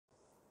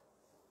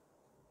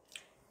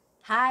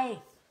Hi,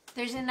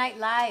 Thursday Night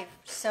Live.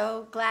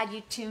 So glad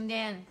you tuned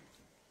in.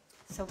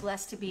 So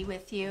blessed to be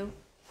with you.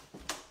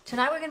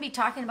 Tonight we're going to be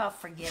talking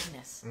about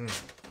forgiveness.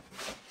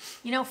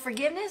 You know,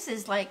 forgiveness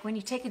is like when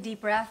you take a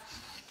deep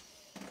breath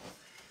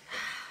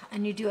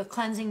and you do a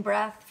cleansing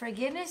breath.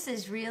 Forgiveness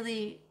is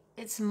really,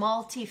 it's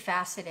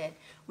multifaceted.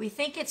 We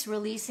think it's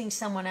releasing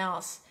someone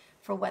else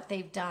for what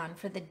they've done,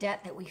 for the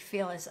debt that we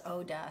feel is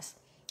owed us.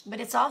 But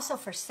it's also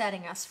for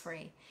setting us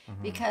free.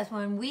 Because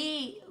when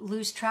we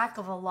lose track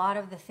of a lot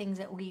of the things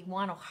that we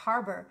want to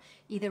harbor,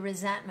 either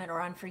resentment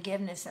or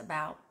unforgiveness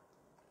about,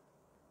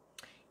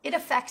 it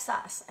affects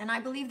us. And I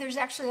believe there's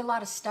actually a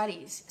lot of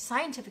studies,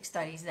 scientific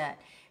studies, that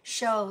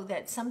show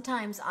that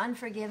sometimes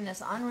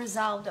unforgiveness,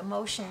 unresolved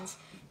emotions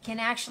can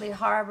actually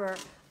harbor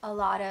a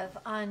lot of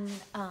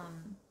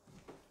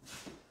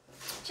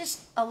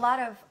just a lot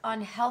of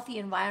unhealthy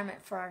environment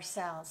for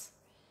ourselves.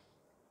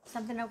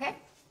 Something okay?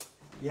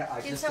 Yeah,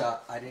 I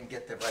didn't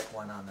get the right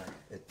one on there.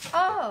 It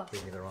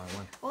gave me the wrong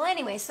one. Well,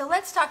 anyway, so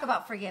let's talk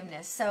about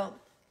forgiveness. So,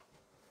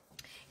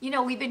 you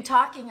know, we've been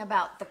talking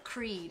about the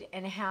creed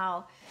and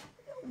how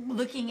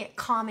looking at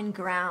common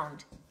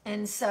ground.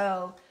 And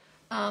so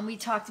we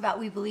talked about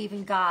we believe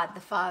in God,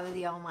 the Father,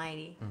 the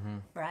Almighty,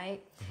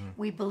 right?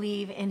 We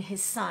believe in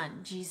His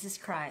Son, Jesus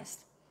Christ.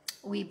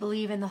 We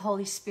believe in the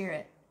Holy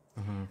Spirit.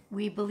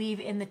 We believe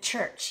in the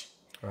church.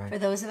 Right. For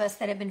those of us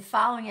that have been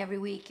following every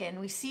week,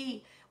 and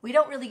we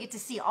don't really get to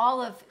see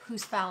all of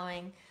who's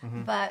following,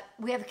 but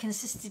we have a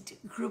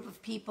consistent group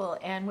of people,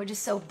 and we're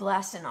just so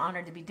blessed and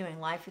honored to be doing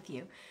life with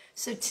you.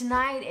 So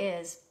tonight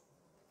is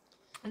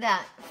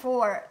that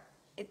for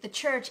the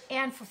church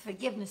and for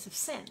forgiveness of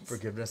sins.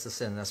 Forgiveness of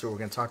sin. That's what we're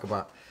going to talk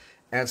about.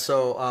 And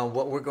so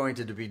what we're going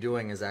to be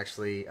doing is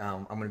actually,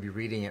 I'm going to be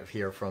reading it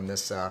here from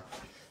this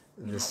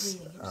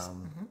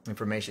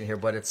information here,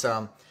 but it's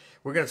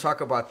we're going to talk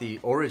about the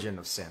origin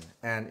of sin.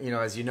 And you know,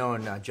 as you know,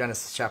 in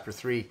Genesis chapter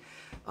 3,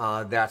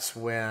 that's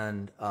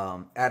when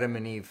Adam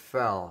and Eve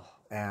fell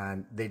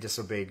and they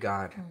disobeyed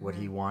God, what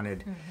He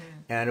wanted.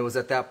 And it was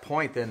at that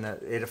point then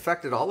that it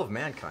affected all of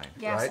mankind.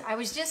 Yes, right? I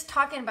was just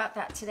talking about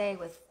that today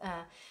with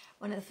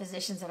one of the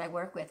physicians that I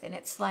work with, and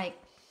it's like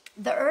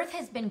the earth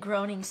has been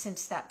groaning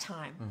since that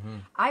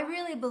time. I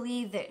really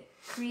believe that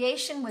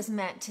creation was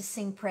meant to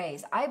sing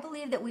praise. I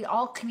believe that we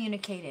all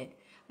communicated.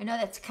 I know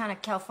that's kind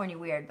of California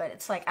weird, but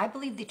it's like I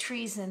believe the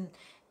trees and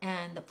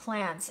the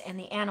plants and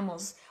the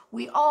animals,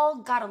 we all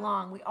got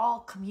along, we all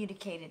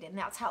communicated, and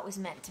that's how it was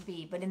meant to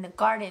be. But in the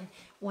garden,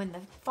 when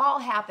the fall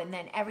happened,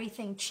 then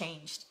everything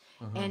changed.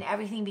 And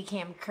everything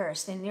became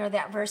cursed. And you know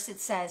that verse that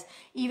says,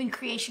 even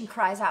creation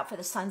cries out for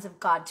the sons of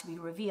God to be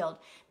revealed.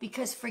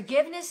 Because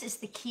forgiveness is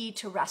the key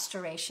to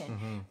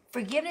restoration.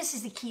 Forgiveness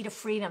is the key to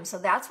freedom. So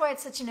that's why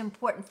it's such an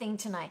important thing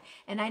tonight.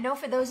 And I know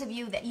for those of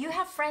you that you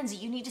have friends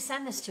that you need to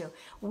send this to,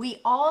 we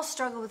all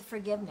struggle with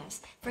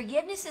forgiveness.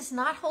 Forgiveness is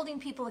not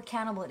holding people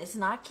accountable. It's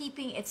not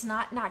keeping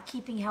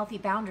healthy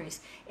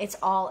boundaries. It's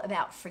all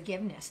about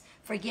forgiveness.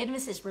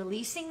 Forgiveness is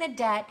releasing the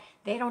debt.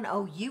 They don't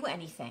owe you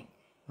anything.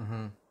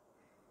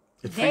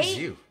 It frees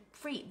you.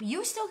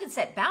 You still can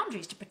set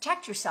boundaries to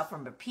protect yourself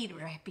from repeated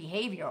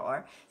behavior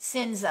or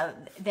sins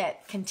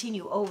that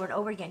continue over and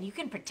over again. You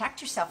can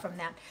protect yourself from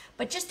that,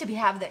 but just to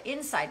have the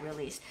inside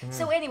release.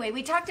 So anyway,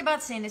 we talked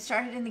about sin. It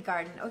started in the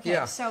garden. Okay,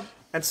 Yeah. so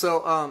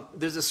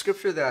there's a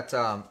scripture that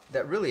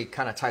that really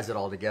kind of ties it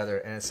all together,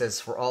 and it says,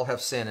 "For all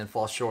have sinned and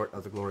fall short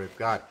of the glory of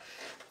God."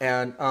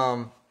 And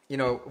you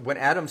know, when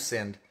Adam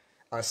sinned,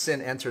 sin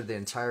entered the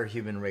entire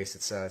human race.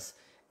 It says.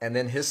 And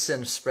then his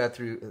sin spread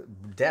through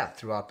death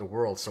throughout the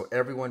world. So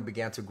everyone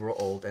began to grow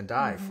old and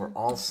die for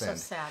all sin.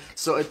 So sad.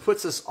 So it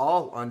puts us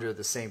all under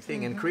the same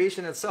thing. And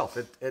creation itself,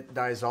 it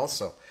dies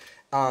also.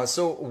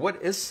 So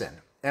what is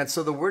sin? And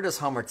so the word is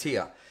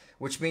hamartia,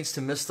 which means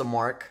to miss the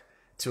mark,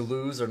 to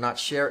lose or not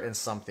share in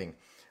something,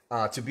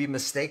 to be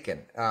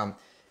mistaken.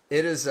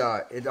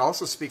 It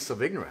also speaks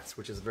of ignorance,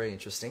 which is very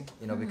interesting,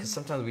 you know, because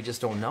sometimes we just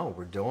don't know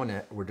we're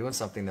doing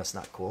something that's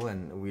not cool,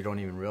 and we don't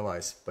even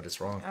realize, but it's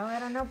wrong. I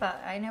don't know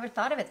I never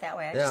thought of it that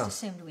way. I just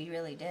assumed we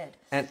really did.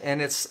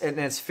 And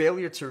it's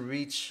failure to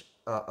reach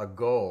a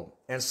goal,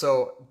 and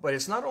so, but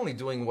it's not only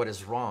doing what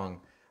is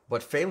wrong,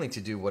 but failing to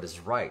do what is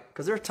right.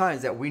 Because there are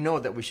times that we know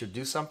that we should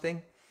do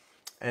something,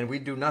 and we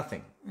do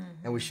nothing,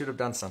 and we should have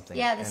done something.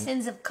 Yeah, the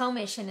sins of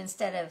commission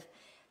instead of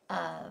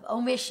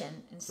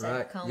omission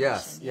instead of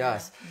commission.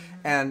 Yes.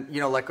 And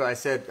you know, like I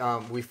said,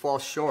 we fall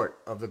short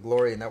of the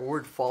glory, and that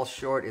word "fall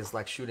short" is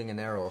like shooting an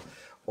arrow,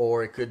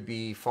 or it could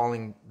be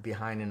falling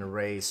behind in a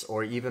race,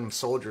 or even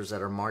soldiers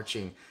that are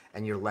marching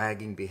and you're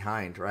lagging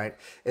behind. Right?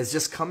 It's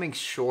just coming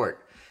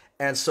short,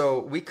 and so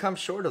we come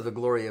short of the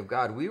glory of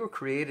God. We were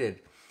created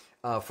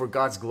for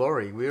God's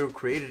glory. We were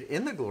created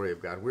in the glory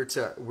of God.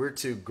 We're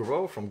to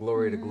grow from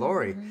glory to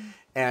glory,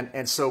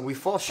 and so we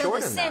fall short So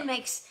in the that. sin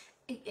makes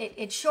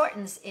it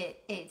shortens,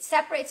 it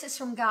separates us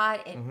from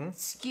God, it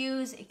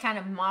skews, it kind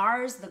of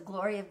mars the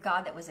glory of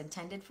God that was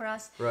intended for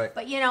us. Right.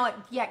 But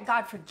yet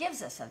God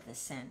forgives us of this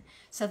sin.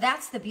 So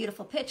that's the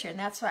beautiful picture, and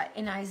that's why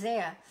in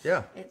Isaiah,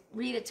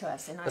 read it to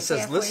us in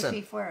Isaiah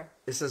 43:4.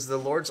 It says, the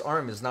Lord's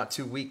arm is not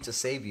too weak to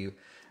save you,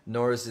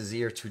 nor is his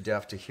ear too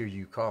deaf to hear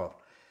you call.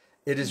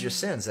 It is your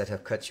sins that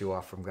have cut you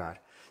off from God.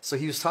 So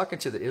he was talking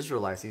to the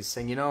Israelites. He's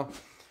saying, he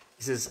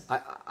says,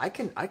 I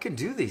can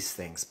do these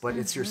things, but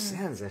it's your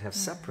sins that have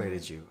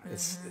separated you.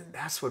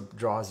 That's what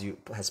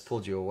has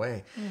pulled you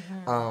away.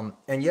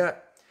 And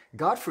yet,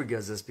 God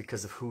forgives us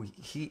because of who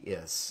he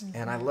is.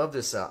 And I love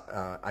this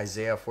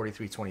Isaiah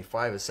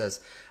 43:25. It says,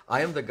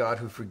 I am the God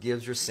who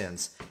forgives your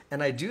sins,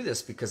 and I do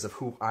this because of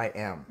who I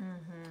am.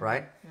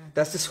 Right?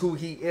 That's just who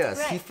he is.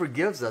 Right. He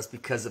forgives us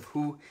because of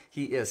who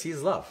he is.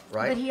 He's love,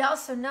 right? But he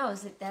also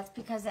knows that that's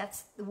because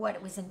that's what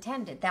it was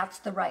intended. That's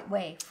the right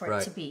way for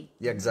it to be.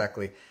 Yeah,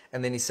 exactly.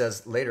 And then he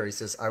says later, he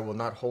says, I will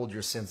not hold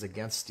your sins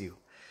against you.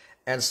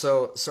 And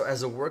so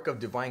as a work of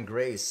divine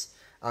grace,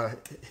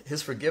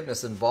 his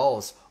forgiveness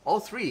involves all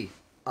three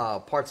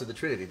parts of the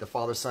Trinity. The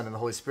Father, Son, and the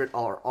Holy Spirit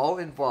are all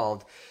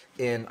involved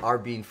in our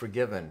being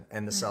forgiven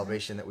and the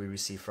salvation that we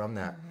receive from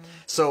that.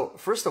 So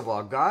first of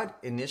all, God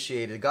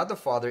the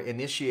Father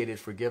initiated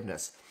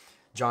forgiveness.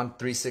 John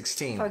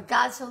 3:16. For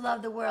God so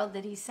loved the world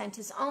that he sent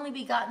his only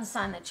begotten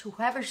Son, that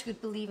whoever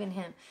should believe in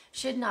him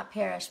should not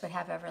perish but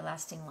have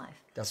everlasting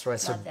life. That's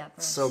right. Love that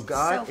verse. So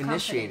God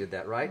initiated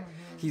that, right?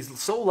 He's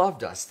so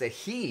loved us that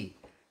he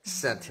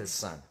sent his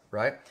Son,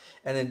 right?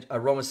 And in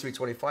Romans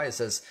 3:25 it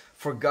says,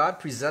 for God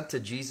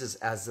presented Jesus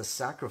as the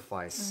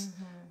sacrifice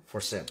for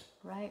sin.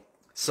 Right.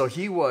 So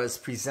he was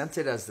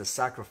presented as the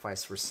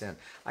sacrifice for sin.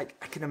 I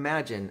can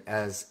imagine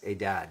as a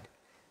dad,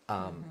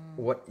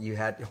 what you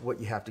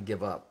have to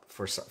give up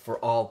for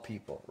all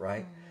people,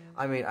 right?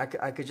 I mean, I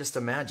could just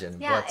imagine.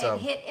 Yeah,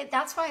 but,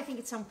 that's why I think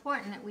it's so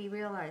important that we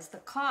realize the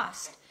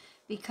cost,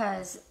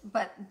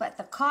 but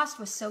the cost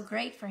was so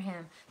great for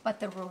him, but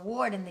the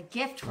reward and the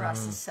gift for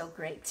us is so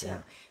great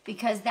too,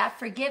 because that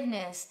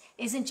forgiveness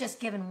isn't just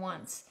given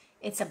once.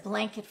 It's a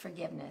blanket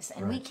forgiveness,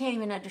 and we can't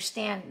even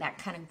understand that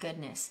kind of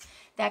goodness,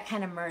 that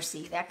kind of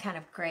mercy, that kind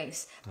of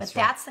grace. But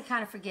that's the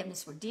kind of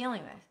forgiveness we're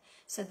dealing with.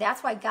 So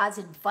that's why God's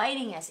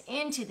inviting us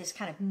into this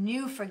kind of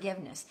new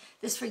forgiveness,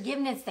 this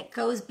forgiveness that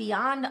goes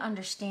beyond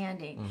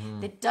understanding,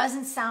 that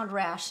doesn't sound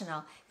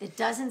rational, that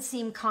doesn't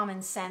seem common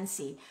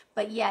sensey,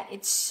 but yet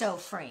it's so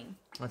freeing.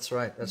 That's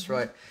right. That's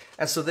right.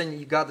 And so then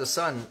you got the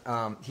Son.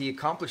 He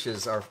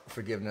accomplishes our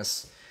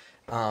forgiveness,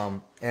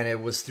 and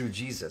it was through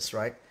Jesus,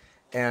 right?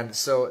 And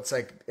so it's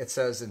like it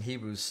says in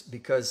Hebrews,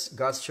 because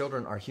God's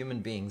children are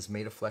human beings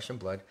made of flesh and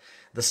blood,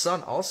 the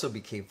Son also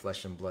became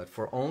flesh and blood,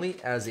 for only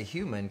as a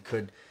human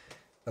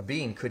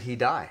being could he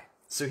die.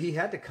 So he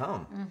had to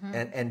come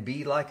and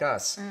be like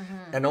us.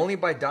 And only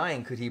by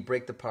dying could he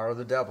break the power of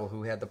the devil,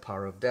 who had the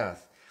power of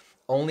death.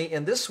 Only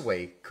in this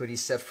way could he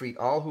set free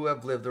all who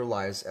have lived their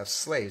lives as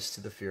slaves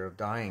to the fear of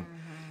dying.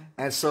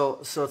 And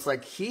so it's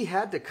like he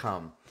had to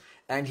come.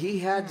 And he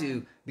had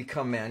to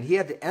become man. He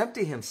had to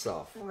empty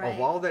himself of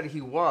all that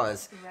he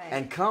was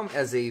and come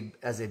as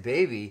a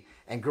baby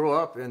and grow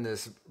up in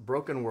this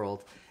broken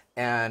world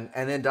and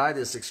then die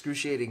this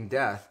excruciating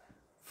death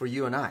for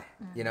you and I.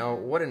 You know,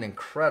 what an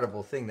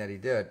incredible thing that he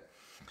did.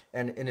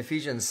 And in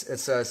Ephesians, it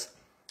says,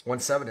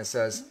 1:7, it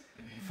says,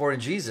 for in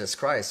Jesus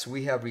Christ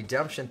we have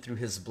redemption through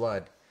his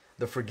blood,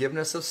 the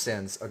forgiveness of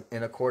sins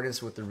in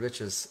accordance with the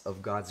riches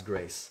of God's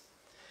grace.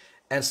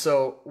 And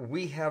so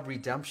we have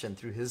redemption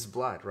through his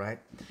blood, right?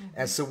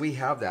 And so we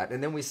have that.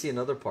 And then we see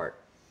another part,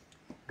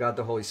 God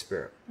the Holy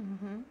Spirit.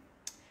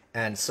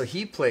 And so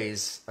he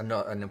plays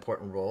an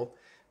important role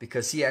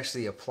because he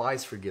actually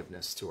applies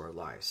forgiveness to our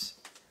lives.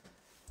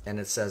 And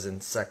it says in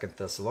 2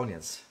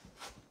 Thessalonians,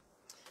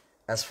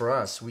 as for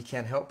us, we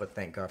can't help but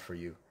thank God for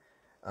you.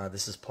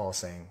 This is Paul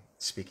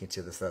speaking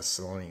to the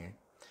Thessalonians.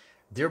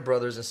 Dear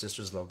brothers and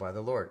sisters loved by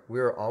the Lord,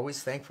 we are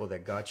always thankful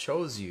that God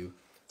chose you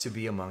to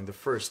be among the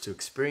first to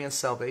experience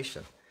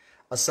salvation,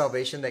 a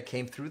salvation that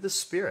came through the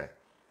Spirit,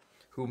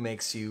 who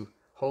makes you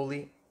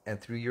holy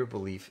and through your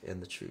belief in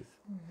the truth.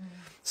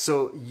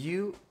 So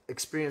you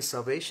experience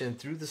salvation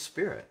through the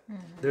Spirit.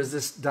 There's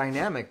this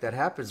dynamic that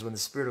happens when the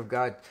Spirit of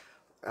God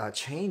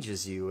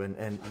changes you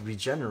and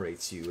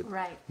regenerates you. It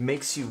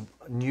makes you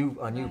a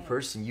new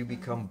person. You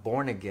become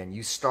born again.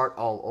 You start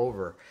all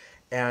over.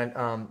 And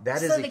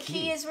that is so the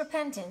key is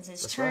repentance.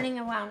 It's turning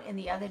around in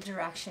the other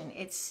direction.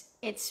 It's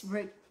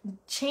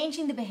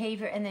changing the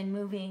behavior and then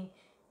moving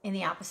in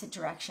the opposite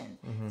direction.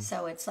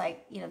 So it's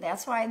like,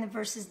 that's why in the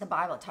verses the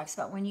Bible talks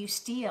about when you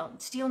steal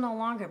no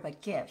longer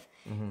but give.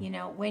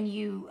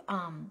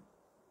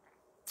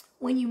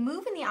 When you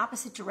move in the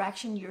opposite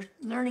direction, you're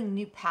learning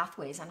new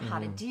pathways on how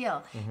to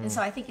deal. And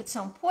so I think it's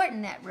so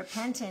important that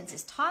repentance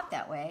is taught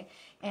that way.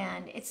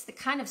 And it's the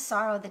kind of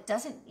sorrow that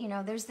doesn't,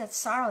 there's that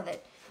sorrow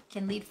that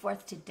can lead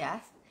forth to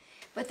death.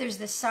 But there's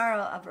the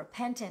sorrow of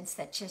repentance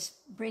that just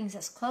brings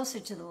us closer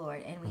to the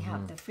Lord, and we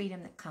have the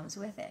freedom that comes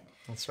with it.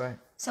 That's right.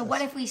 So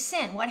what if we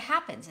sin? What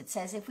happens? It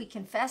says if we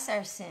confess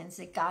our sins,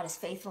 that God is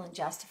faithful and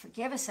just to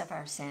forgive us of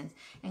our sins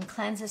and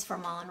cleanse us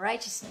from all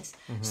unrighteousness.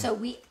 So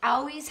we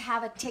always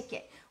have a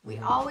ticket. We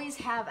always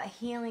have a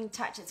healing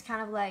touch. It's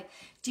kind of like,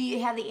 do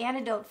you have the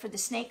antidote for the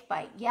snake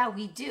bite? Yeah,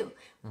 we do.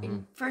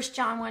 In 1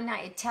 John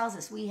 1:9, it tells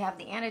us we have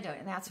the antidote,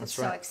 and that's what's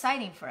so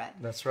exciting for it.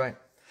 That's right.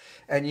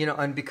 And,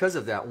 and because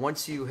of that,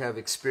 once you have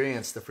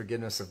experienced the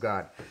forgiveness of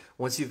God,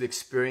 once you've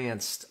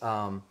experienced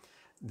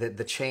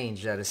the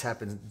change that has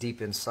happened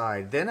deep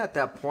inside, then at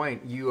that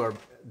point, you are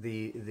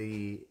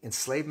the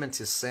enslavement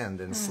to sin,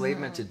 the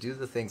enslavement to do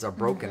the things are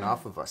broken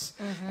off of us.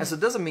 And so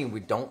it doesn't mean we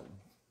don't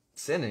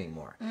sin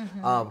anymore.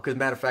 Because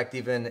matter of fact,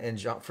 even in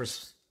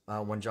first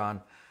 1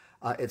 John,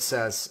 it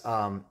says,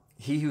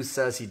 he who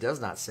says he does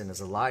not sin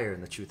is a liar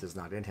and the truth is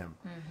not in him.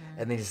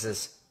 And then he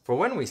says, for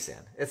when we sin,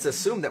 it's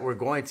assumed that we're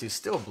going to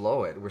still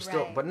blow it. We're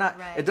still, but not,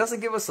 it doesn't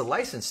give us a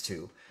license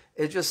to.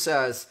 It just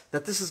says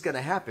that this is going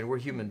to happen. We're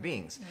human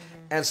beings.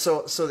 And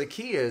so the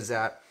key is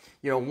that,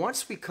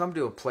 once we come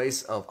to a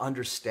place of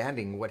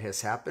understanding what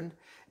has happened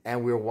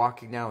and we're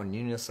walking now in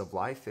newness of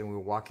life and we're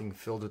walking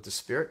filled with the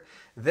Spirit,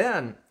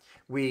 then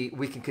we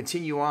can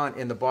continue on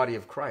in the body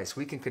of Christ.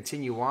 We can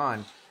continue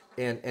on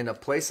in a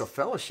place of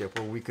fellowship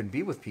where we can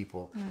be with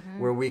people,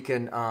 where we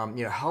can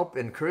help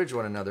encourage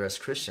one another as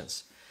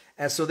Christians.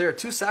 And so there are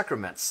two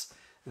sacraments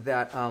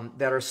that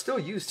are still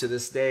used to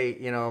this day.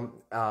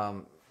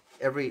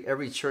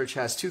 Every church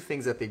has two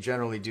things that they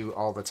generally do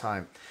all the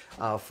time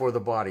for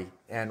the body,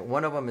 and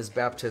one of them is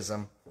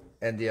baptism,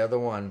 and the other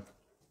one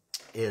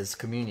is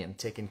communion,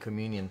 taking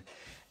communion.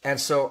 And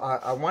so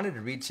I wanted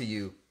to read to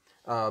you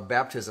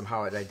baptism,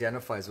 how it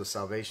identifies with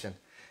salvation.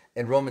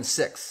 In Romans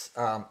 6,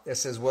 it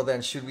says, well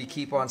then, should we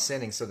keep on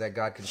sinning so that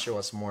God can show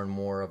us more and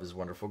more of his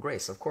wonderful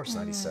grace? Of course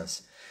not, he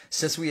says.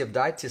 Since we have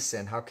died to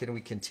sin, how can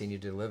we continue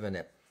to live in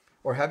it?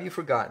 Or have you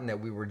forgotten that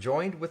we were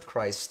joined with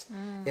Christ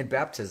in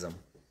baptism?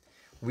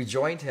 We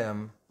joined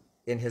him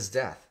in his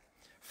death.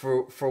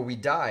 For we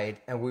died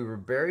and we were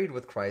buried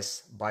with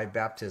Christ by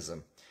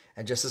baptism.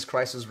 And just as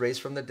Christ was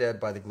raised from the dead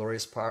by the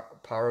glorious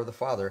power of the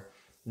Father,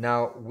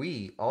 now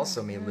we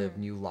also may live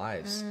new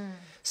lives.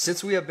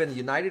 Since we have been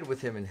united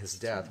with him in his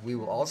death, we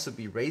will also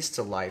be raised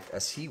to life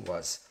as he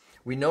was.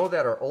 We know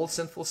that our old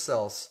sinful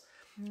selves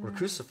were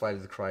crucified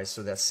with Christ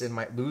so that sin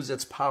might lose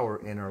its power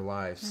in our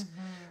lives.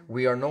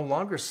 We are no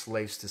longer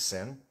slaves to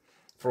sin,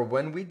 for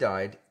when we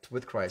died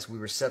with Christ, we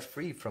were set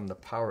free from the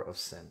power of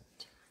sin.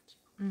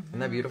 Isn't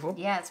that beautiful?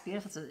 Yeah, it's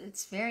beautiful. So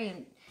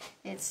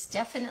it's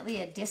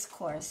definitely a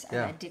discourse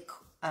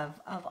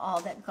of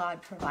all that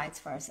God provides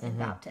for us in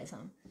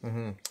baptism.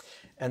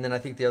 And then I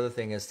think the other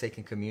thing is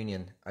taking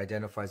communion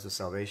identifies with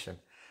salvation.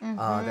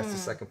 That's the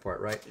second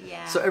part, right?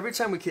 Yeah. So every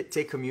time we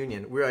take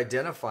communion, we're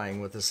identifying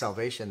with the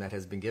salvation that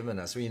has been given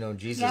us.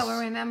 Jesus. Yeah,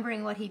 we're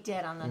remembering what he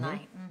did on the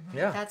night.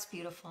 Yeah. That's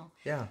beautiful.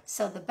 Yeah.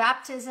 So the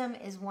baptism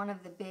is one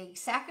of the big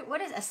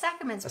what is a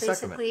sacrament?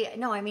 Basically,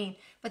 sacrament.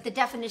 But the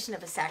definition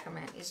of a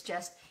sacrament is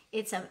just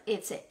it's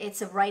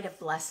a rite of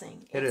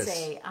blessing.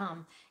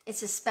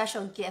 It's a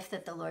special gift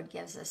that the Lord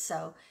gives us.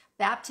 So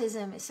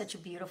baptism is such a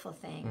beautiful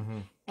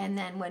thing. And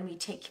then when we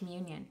take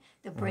communion,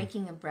 the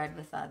breaking of bread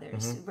with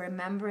others,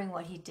 remembering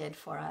what he did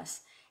for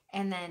us,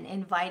 and then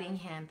inviting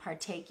him,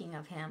 partaking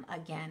of him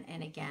again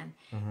and again.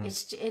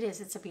 It's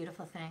a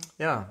beautiful thing.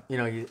 Yeah.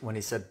 When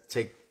he said,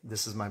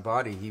 this is my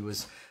body, he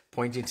was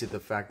pointing to the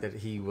fact that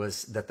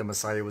that the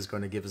Messiah was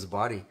going to give his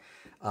body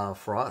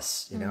for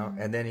us,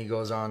 and then he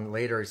goes on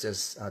later, he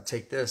says,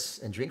 take this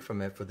and drink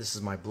from it, for this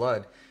is my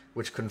blood,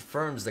 which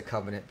confirms the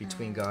covenant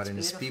between God and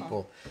his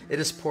people. It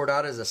is poured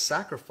out as a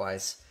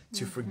sacrifice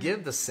to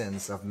forgive the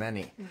sins of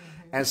many.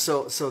 And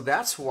so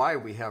that's why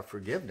we have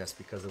forgiveness,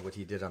 because of what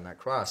he did on that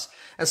cross.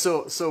 And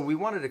so we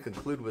wanted to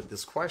conclude with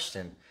this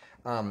question.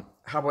 How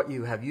about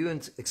you? Have you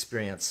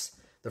experienced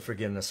the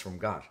forgiveness from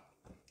God?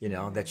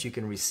 That you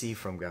can receive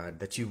from God,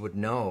 that you would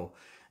know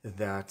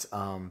that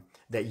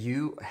that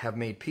you have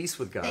made peace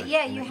with God.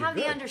 You have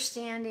the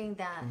understanding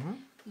that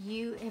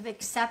you have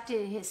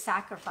accepted his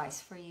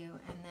sacrifice for you,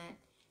 and that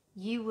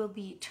you will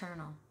be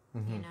eternal.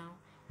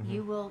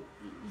 You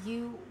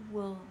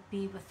will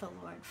be with the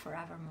Lord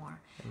forevermore.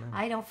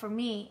 Amen. For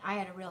me, I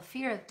had a real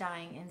fear of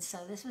dying, and so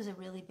this was a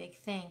really big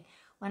thing.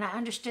 When I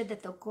understood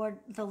that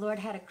the Lord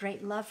had a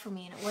great love for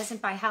me, and it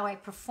wasn't by how I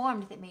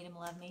performed that made him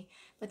love me,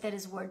 but that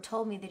his word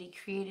told me that he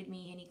created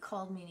me and he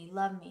called me and he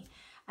loved me.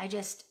 I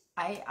just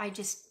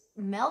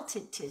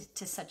melted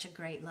to such a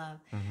great love.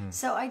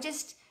 So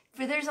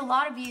there's a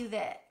lot of you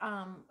that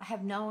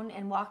have known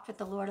and walked with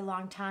the Lord a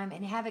long time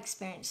and have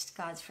experienced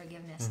God's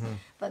forgiveness,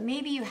 but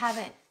maybe you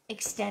haven't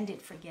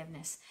extended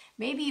forgiveness.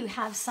 Maybe you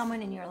have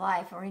someone in your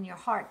life or in your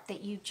heart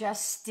that you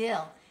just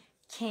still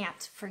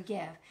can't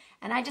forgive.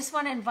 And I just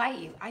want to invite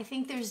you. I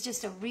think there's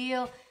just a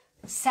real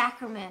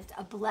sacrament,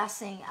 a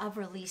blessing of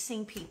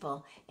releasing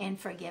people in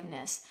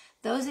forgiveness.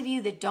 Those of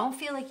you that don't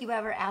feel like you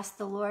ever asked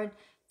the Lord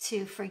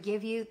to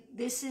forgive you,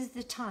 this is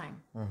the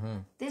time.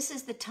 This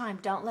is the time.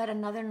 Don't let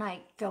another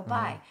night go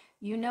by.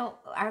 You know,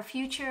 our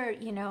future,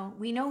 you know,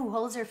 we know who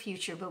holds our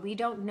future, but we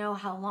don't know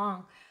how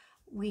long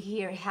we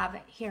have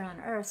it here on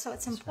earth. So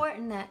it's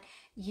important that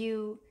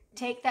you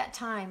take that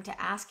time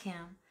to ask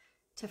him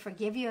to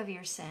forgive you of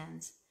your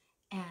sins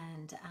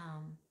and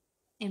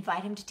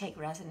invite him to take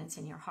residence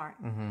in your heart.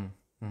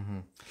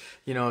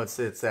 You know, it's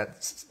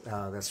that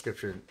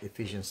scripture,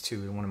 Ephesians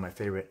 2, one of my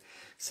favorite,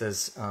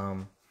 says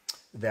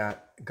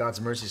that God's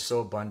mercy is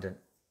so abundant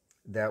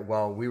that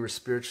while we were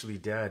spiritually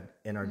dead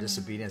in our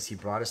disobedience, he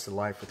brought us to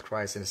life with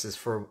Christ. And it says,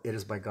 for it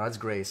is by God's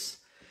grace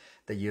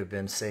that you have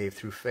been saved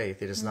through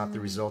faith. It is not the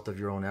result of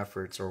your own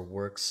efforts or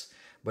works,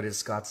 but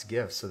it's God's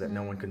gift so that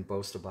no one can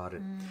boast about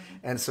it.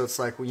 And so it's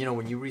like, you know,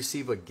 when you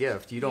receive a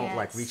gift, you don't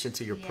like reach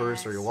into your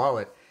purse or your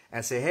wallet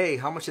and say, hey,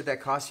 how much did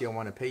that cost you? I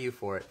want to pay you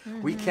for it.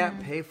 We can't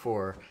pay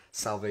for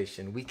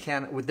salvation. We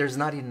can't, there's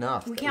not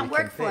enough. We can't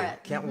work for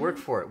it. Can't work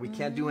for it. We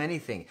can't do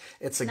anything.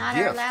 It's a not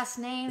gift. Our last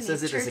name, it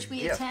says the it is church a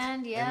we gift.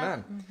 attend. Yeah.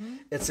 Amen.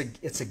 It's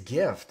a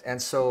gift.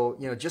 And so,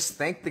 you know, just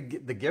thank the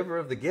giver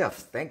of the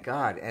gift. Thank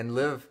God and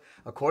live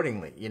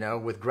accordingly, you know,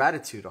 with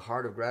gratitude, a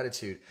heart of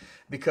gratitude,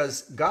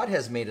 because God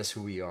has made us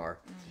who we are.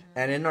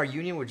 And in our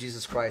union with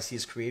Jesus Christ, he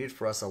has created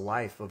for us a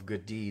life of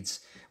good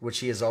deeds, which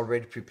he has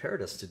already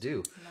prepared us to do.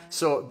 Right.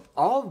 So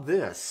all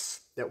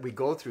this that we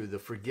go through, the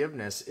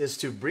forgiveness, is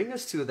to bring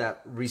us to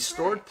that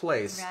restored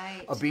place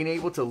of being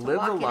able to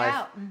live the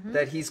life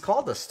that he's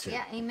called us to.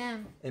 Yeah,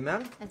 amen.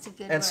 Amen? That's a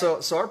good And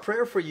word. so our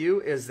prayer for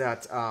you is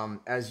that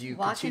as you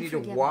continue to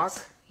walk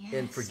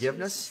in Yes,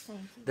 forgiveness,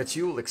 Jesus, that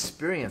you will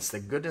experience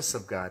the goodness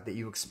of God, that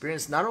you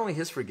experience not only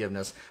his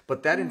forgiveness,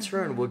 but that in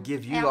turn will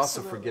give you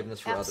also forgiveness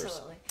for others.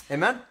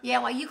 Amen? Yeah,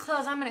 while you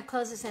close, I'm going to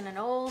close this in an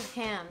old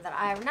hymn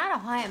that not a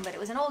hymn, but it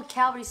was an old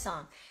Calvary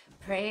song.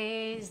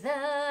 Praise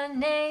the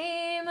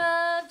name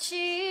of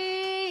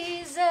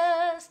Jesus.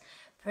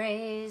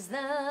 Praise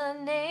the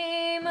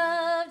name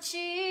of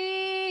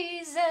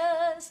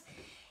Jesus.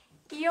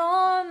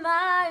 You're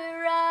my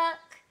rock.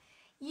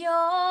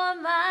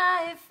 You're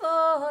my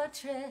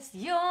fortress.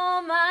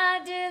 You're my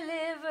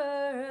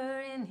deliverer.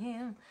 In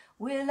him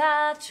will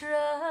I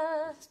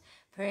trust.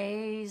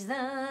 Praise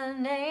the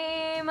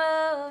name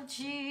of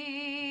Jesus.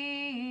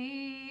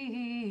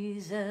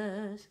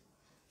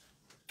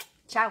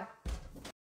 Ciao.